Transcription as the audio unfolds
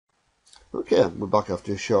Okay, we're back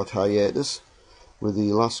after a short hiatus with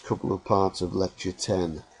the last couple of parts of Lecture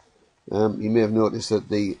 10. You may have noticed that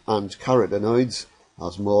the ant carotenoids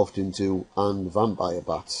has morphed into ant vampire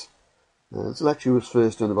bats. This lecture was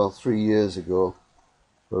first done about 3 years ago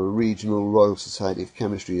for a regional Royal Society of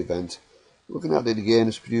Chemistry event. Looking at it again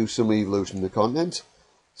has produced some evolution in the content,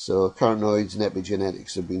 so carotenoids and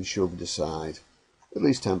epigenetics have been shoved aside, at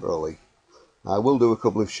least temporarily. I will do a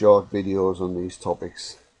couple of short videos on these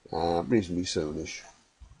topics reasonably soonish.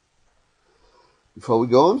 Before we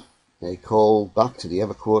go on, a call back to the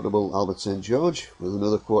ever-quotable Albert St. George with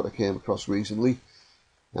another quote I came across recently.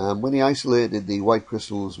 When he isolated the white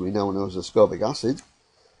crystals we now know as ascorbic acid,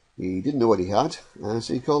 he didn't know what he had,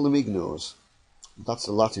 so he called them ignos. That's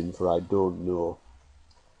the Latin for I don't know.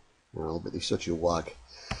 Albert, he's such a wag.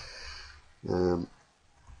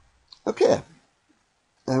 Okay.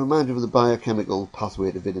 A reminder of the biochemical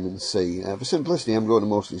pathway to vitamin C. For simplicity, I'm going to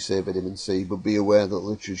mostly say vitamin C, but be aware that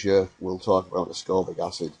literature will talk about ascorbic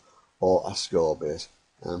acid or ascorbate.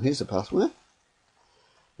 Here's the pathway.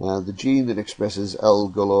 The gene that expresses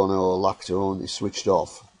L-gluconolactone is switched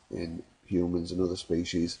off in humans and other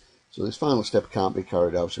species, so this final step can't be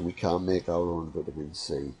carried out and we can't make our own vitamin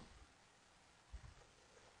C.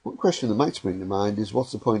 One question that might spring to mind is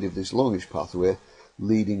what's the point of this longish pathway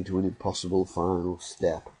leading to an impossible final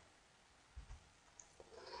step?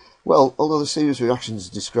 Well, although the series reactions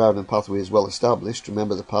described in the pathway is well established,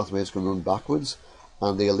 remember the pathways can run backwards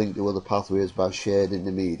and they are linked to other pathways by shared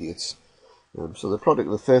intermediates. So the product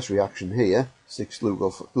of the first reaction here,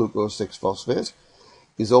 6-glucose-6-phosphate,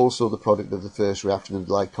 is also the product of the first reaction of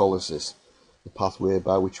glycolysis, the pathway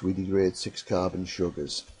by which we degrade 6-carbon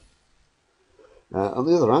sugars. On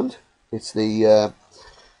the other hand, it's the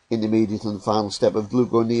intermediate and final step of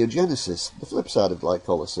gluconeogenesis, the flip side of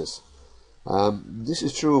glycolysis. This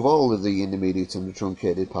is true of all of the intermediates in the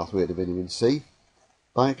truncated pathway to vitamin C.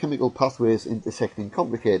 Biochemical pathways intersect in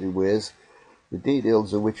complicated ways, the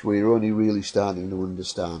details of which we are only really starting to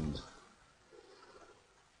understand.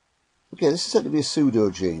 Okay, this is said to be a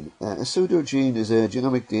pseudogene. A pseudogene is a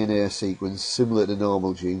genomic DNA sequence similar to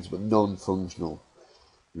normal genes but non-functional,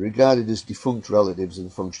 regarded as defunct relatives of the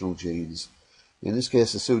functional genes. In this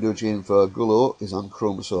case, the pseudogene for Gullo is on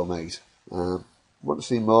chromosome 8. Want to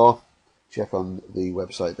see more? Check on the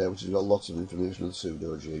website there, which has got lots of information on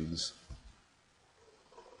pseudogenes.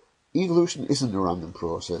 Evolution isn't a random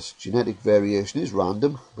process. Genetic variation is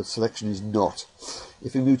random, but selection is not.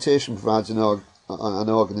 If a mutation provides an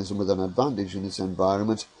organism with an advantage in its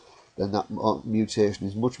environment, then that mutation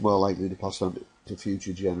is much more likely to pass on to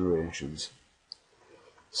future generations.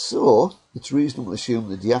 So, it's reasonable to assume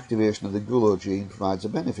that the activation of the Gullo gene provides a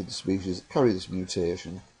benefit to species that carry this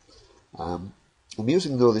mutation.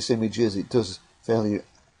 Amusing though this image is, it does fairly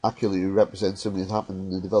accurately represent something that happened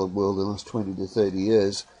in the developed world in the last 20 to 30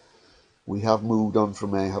 years. We have moved on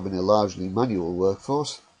from having a largely manual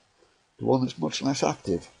workforce to one that's much less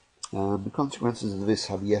active. The consequences of this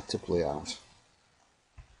have yet to play out.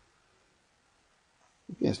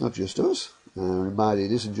 Okay, it's not just us. Reminder,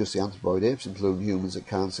 it isn't just the anthropoid apes, including humans, that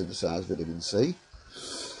can't synthesize vitamin C.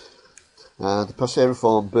 The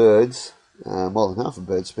passeriform birds, more than half of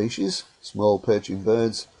bird species, small perching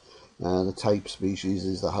birds. The type species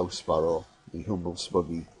is the house sparrow, the humble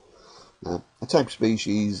spuggy. A type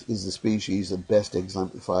species is the species that best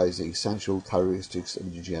exemplifies the essential characteristics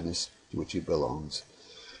of the genus to which it belongs.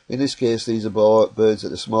 In this case, these are birds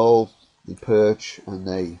that are small, they perch, and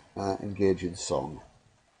they engage in song.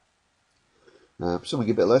 Something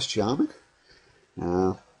a bit less charming.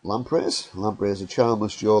 Lampreys. Lampreys are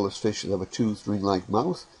charmless, jawless fish that have a toothed ring-like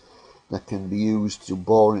mouth that can be used to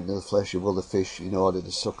bore into the flesh of other fish in order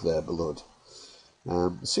to suck their blood.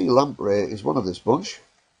 The sea lamprey is one of this bunch.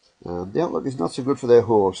 The outlook is not so good for their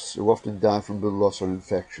hosts, who often die from blood loss or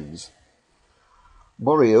infections.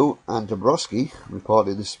 Moriu and Dabrowski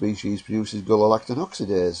reported this species produces gullolactin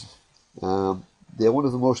oxidase. They're one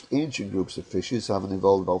of the most ancient groups of fishes, having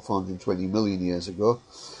evolved about 420 million years ago.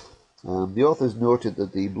 The authors noted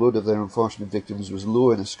that the blood of their unfortunate victims was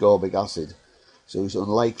low in ascorbic acid, so it's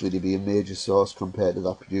unlikely to be a major source compared to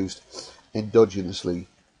that produced endogenously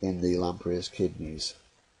in the lamprey's kidneys.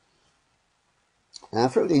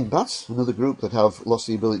 Fruit-eating bats, another group that have lost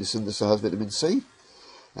the ability to synthesize vitamin C.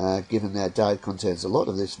 Given their diet contains a lot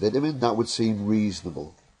of this vitamin, that would seem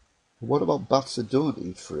reasonable. What about bats that don't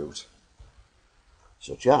eat fruit?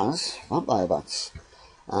 Such as vampire bats.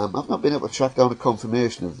 I've not been able to track down a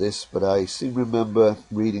confirmation of this, but I seem to remember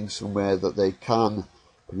reading somewhere that they can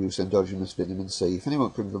produce endogenous vitamin C. If anyone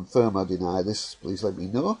can confirm or deny this, please let me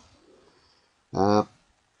know.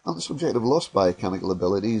 On the subject of lost biochemical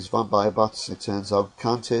abilities, vampire bats, it turns out,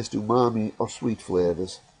 can't taste umami or sweet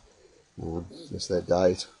flavours. It's their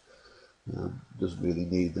diet. Doesn't really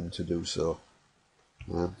need them to do so.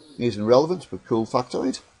 Here's an irrelevant but cool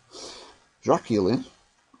factoid. Draculin,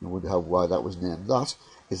 I wonder why that was named that,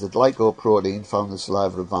 is a glycoprotein found in the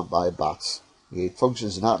saliva of vampire bats. It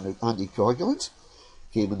functions as an anticoagulant,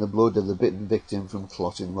 keeping the blood of the bitten victim from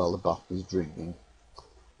clotting while the bat was drinking.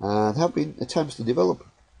 There have been attempts to develop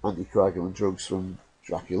anticoagulant drugs from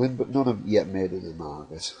Draculin, but none have yet made it to the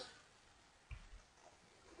market.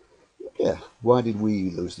 Yeah, why did we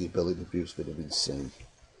lose the ability to produce vitamin C?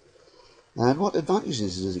 And what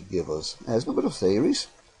advantages does it give us? There's a number of theories,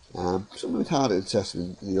 some with harder to test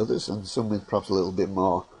than the others, and some with perhaps a little bit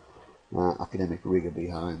more academic rigour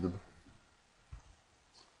behind them.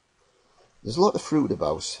 There's a lot of fruit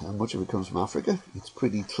about, and much of it comes from Africa. It's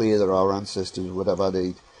pretty clear that our ancestors would have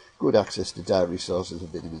had good access to dietary sources of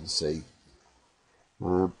vitamin C.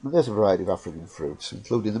 There's a variety of African fruits,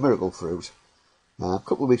 including the miracle fruit. A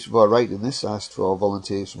couple of weeks before writing this, I asked for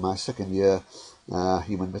volunteers from my second year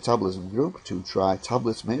human metabolism group to try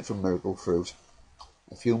tablets made from miracle fruit.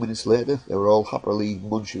 A few minutes later, they were all happily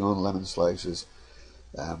munching on lemon slices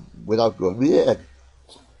without going with the egg.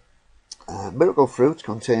 Miracle fruit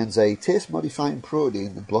contains a taste-modifying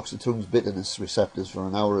protein that blocks the tongue's bitterness receptors for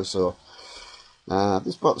an hour or so.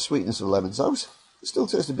 This brought the sweetness of lemons out. It still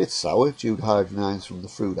tastes a bit sour due to hydrogen from the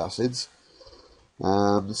fruit acids.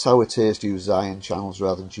 The sour taste uses ion channels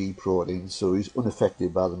rather than G proteins, so is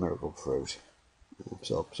unaffected by the miracle fruit.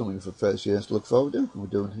 So something for first years to look forward to. We're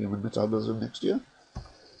doing human metabolism next year.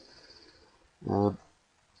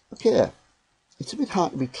 Okay, it's a bit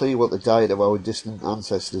hard to be clear what the diet of our distant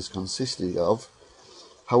ancestors consisted of.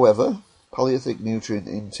 However, Paleolithic nutrient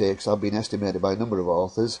intakes have been estimated by a number of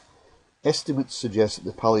authors. Estimates suggest that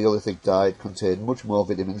the Paleolithic diet contained much more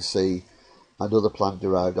vitamin C and other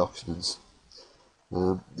plant-derived oxidants.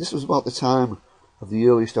 This was about the time of the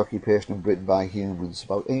earliest occupation of Britain by humans,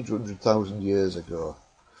 about 800,000 years ago.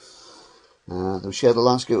 They share the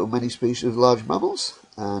landscape with many species of large mammals,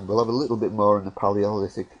 and we'll have a little bit more on the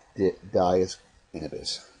Paleolithic diet in a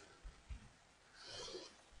bit.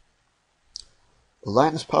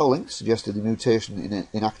 Linus Pauling suggested the mutation in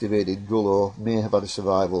inactivated gullo may have had a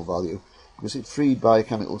survival value because it freed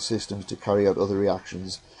biochemical systems to carry out other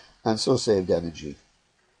reactions and so saved energy.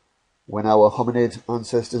 When our hominid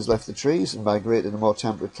ancestors left the trees and migrated to more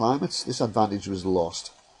temperate climates, this advantage was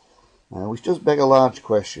lost. Which does beg a large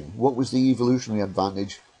question. What was the evolutionary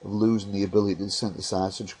advantage of losing the ability to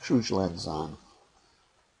synthesize such a crucial enzyme?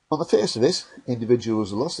 On the face of it,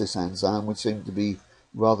 individuals who lost this enzyme would seem to be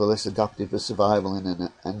rather less adaptive for survival in an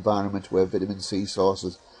environment where vitamin C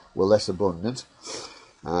sources were less abundant,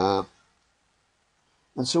 and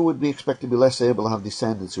so would be expected to be less able to have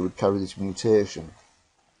descendants who would carry this mutation.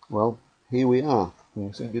 Well, here we are.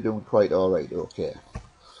 We seem to be doing quite alright, okay.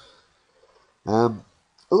 A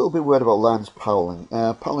little bit word about Linus Pauling.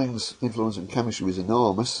 Pauling's influence on chemistry was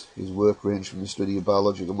enormous. His work ranged from the study of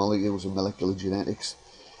biological molecules and molecular genetics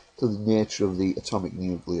to the nature of the atomic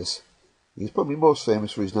nucleus. He is probably most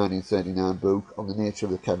famous for his 1939 book on the nature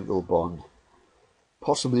of the chemical bond,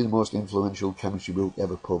 possibly the most influential chemistry book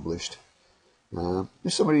ever published. A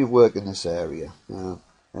summary of work in this area,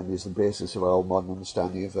 and is the basis of our modern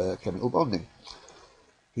understanding of chemical bonding.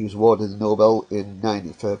 He was awarded the Nobel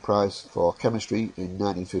Prize for Chemistry in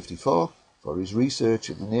 1954 for his research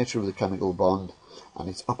in the nature of the chemical bond and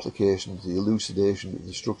its application to the elucidation of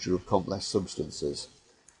the structure of complex substances.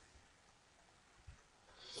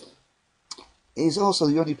 He is also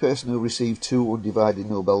the only person who received 2 undivided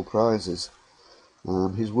Nobel Prizes.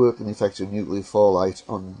 His work on the effects of nuclear fallout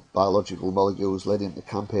on biological molecules led him to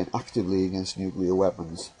campaign actively against nuclear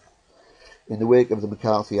weapons. In the wake of the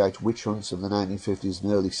McCarthyite witch hunts of the 1950s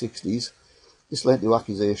and early 60s, this led to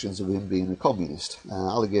accusations of him being a communist,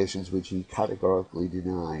 allegations which he categorically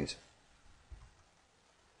denied.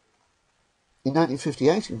 In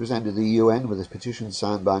 1958, he presented the UN with a petition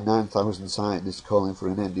signed by 9,000 scientists calling for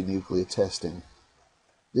an end to nuclear testing.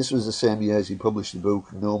 This was the same year as he published the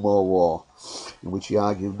book No More War, in which he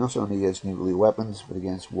argued not only against nuclear weapons, but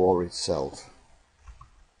against war itself.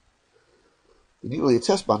 The Nuclear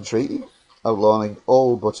Test Ban Treaty, outlawing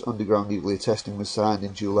all but underground nuclear testing, was signed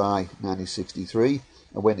in July 1963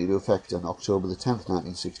 and went into effect on October the 10th,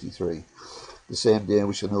 1963, the same day in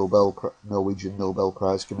which the Norwegian Nobel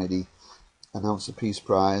Prize Committee announced the Peace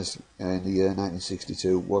Prize in the year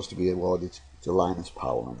 1962 was to be awarded to Linus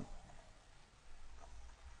Pauling.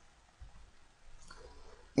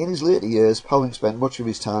 In his later years, Pauling spent much of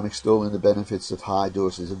his time extolling the benefits of high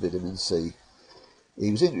doses of vitamin C.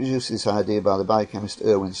 He was introduced to this idea by the biochemist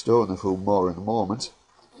Erwin Stone, of whom more in a moment.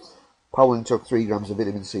 Pauling took 3 grams of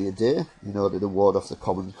vitamin C a day in order to ward off the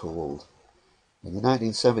common cold. In the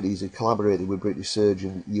 1970s, he collaborated with British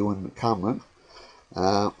surgeon Ewan Cameron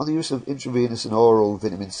on the use of intravenous and oral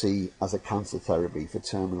vitamin C as a cancer therapy for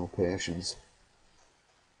terminal patients.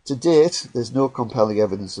 To date, there's no compelling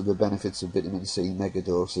evidence of the benefits of vitamin C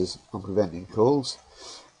megadoses on preventing colds,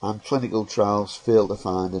 and clinical trials fail to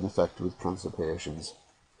find an effect with cancer patients.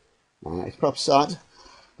 It's perhaps sad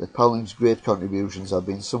that Pauling's great contributions have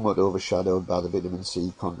been somewhat overshadowed by the vitamin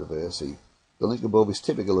C controversy. The link above is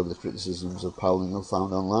typical of the criticisms of Pauling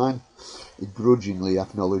found online. It grudgingly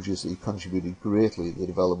acknowledges that he contributed greatly to the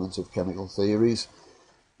development of chemical theories,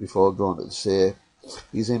 before going on to say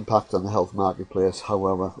his impact on the health marketplace,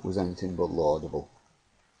 however, was anything but laudable.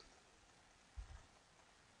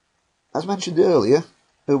 As mentioned earlier,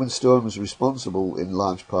 Erwin Stone was responsible in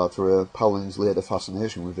large part for Pauling's later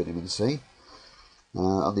fascination with vitamin C.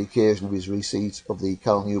 On the occasion of his receipt of the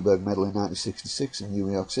Carl Newberg Medal in 1966 in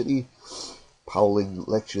New York City, Pauling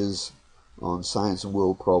lectures on science and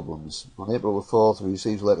world problems. On April the 4th, we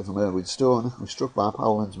received a letter from Erwin Stone, who was struck by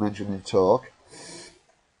Pauling's mention in a talk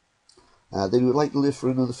that he would like to live for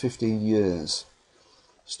another 15 years.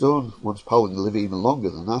 Stone wants Pauling to live even longer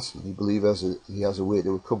than that, and he believes he has a way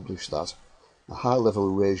to accomplish that, a high-level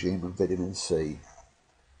regime of vitamin C.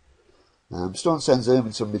 Stone sends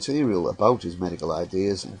Erwin some material about his medical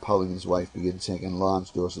ideas, and Pauling and his wife begin taking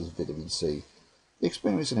large doses of vitamin C. They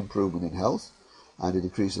experience an improvement in health and a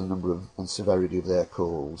decrease in the number and severity of their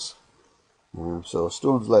colds. So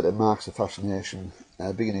Stone's letter marks the fascination,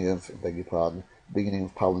 beginning of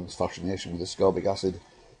Pauling's fascination with ascorbic acid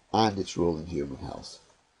and its role in human health.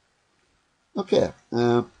 Okay,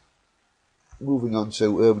 moving on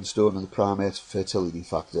to Erwin Stone and the primate fertility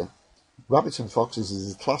factor. Rabbits and foxes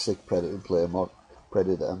is a classic predator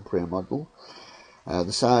and prey model.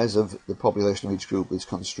 The size of the population of each group is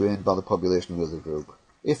constrained by the population of the other group.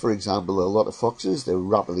 If, for example, there are a lot of foxes, they will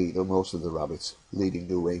rapidly eat most of the rabbits, leading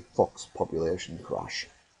to a fox population crash.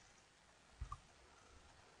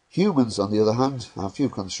 Humans, on the other hand, have few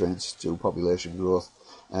constraints to population growth,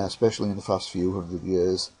 especially in the past few hundred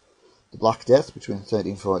years. The Black Death between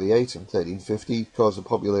 1348 and 1350 caused the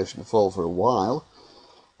population to fall for a while.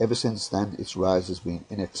 Ever since then, its rise has been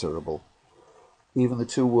inexorable. Even the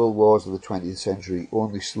 2 world wars of the 20th century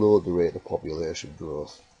only slowed the rate of population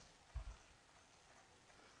growth.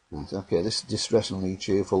 Right, okay, this distressingly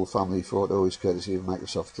cheerful family photo is courtesy of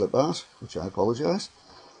Microsoft Clip Art, which I apologise.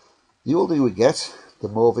 The older we get, the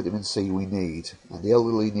more vitamin C we need, and the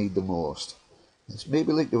elderly need the most. This may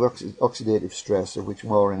be linked to oxidative stress, of which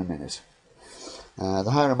more in a minute.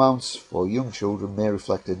 The higher amounts for young children may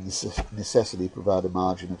reflect a necessity to provide a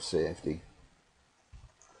margin of safety.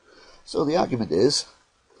 So the argument is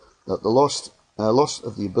that the loss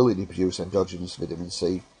of the ability to produce endogenous vitamin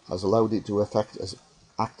C has allowed it to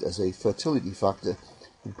act as a fertility factor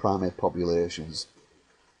in primate populations.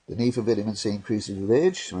 The need for vitamin C increases with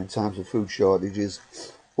age, so in times of food shortages,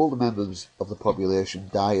 older members of the population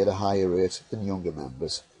die at a higher rate than younger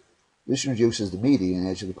members. This reduces the median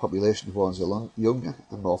age of the population towards the younger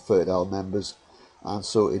and more fertile members, and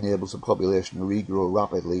so enables the population to regrow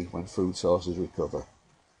rapidly when food sources recover.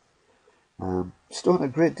 Stone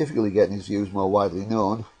had great difficulty getting his views more widely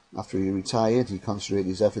known. After he retired, he concentrated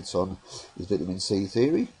his efforts on his vitamin C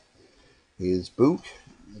theory. His book,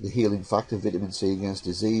 The Healing Factor, Vitamin C Against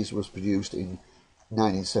Disease, was produced in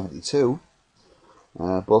 1972.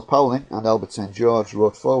 Both Pauling and Albert St. George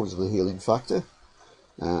wrote forwards of The Healing Factor.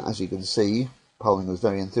 As you can see, Pauling was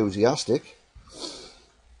very enthusiastic.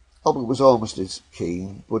 Albert was almost as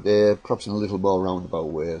keen, but perhaps in a little more roundabout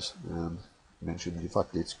ways. Mentioned the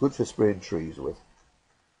fact that it's good for spraying trees with.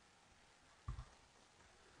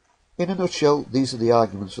 In a nutshell, these are the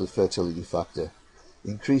arguments for the fertility factor.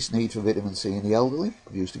 Increased need for vitamin C in the elderly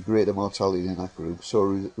produced a greater mortality in that group, so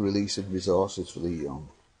releasing resources for the young.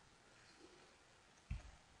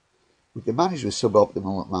 We can manage with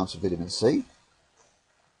suboptimal amounts of vitamin C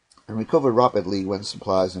and recover rapidly when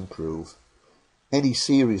supplies improve. Any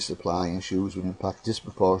serious supply issues would impact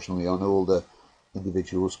disproportionately on older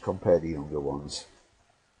individuals compared to younger ones.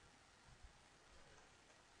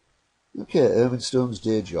 Okay, Erwin Stone's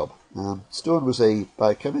day job. Stone was a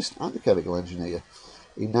biochemist and a chemical engineer.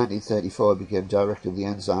 In 1934 he became director of the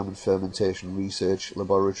Enzyme and Fermentation Research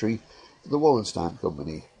Laboratory for the Wallenstein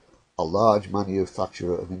Company, a large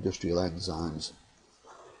manufacturer of industrial enzymes.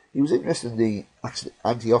 He was interested in the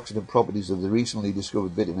antioxidant properties of the recently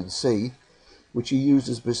discovered vitamin C, which he used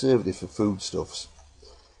as a preservative for foodstuffs.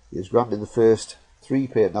 He was granted the first 3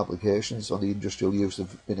 patent applications on the industrial use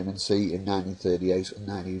of vitamin C in 1938 and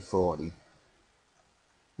 1940.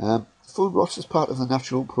 Food rots is part of the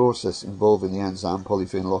natural process involving the enzyme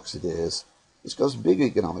polyphenol oxidase. It's caused big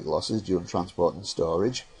economic losses during transport and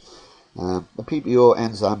storage. The PPO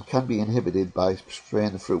enzyme can be inhibited by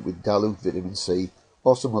spraying the fruit with dilute vitamin C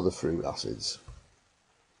or some other fruit acids.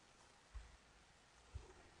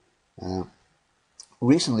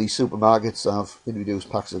 Recently, supermarkets have introduced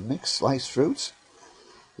packs of mixed sliced fruits.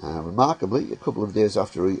 Remarkably, a couple of days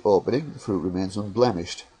after reopening, the fruit remains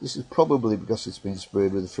unblemished. This is probably because it's been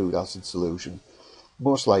sprayed with a fruit acid solution,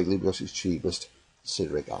 most likely because it's cheapest,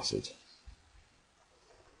 citric acid.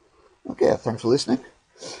 Okay, thanks for listening.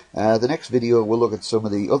 The next video we'll look at some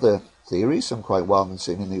of the other theories, some quite wild and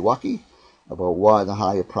seemingly wacky, about why the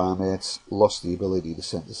higher primates lost the ability to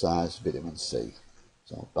synthesize vitamin C.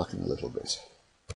 So back in a little bit.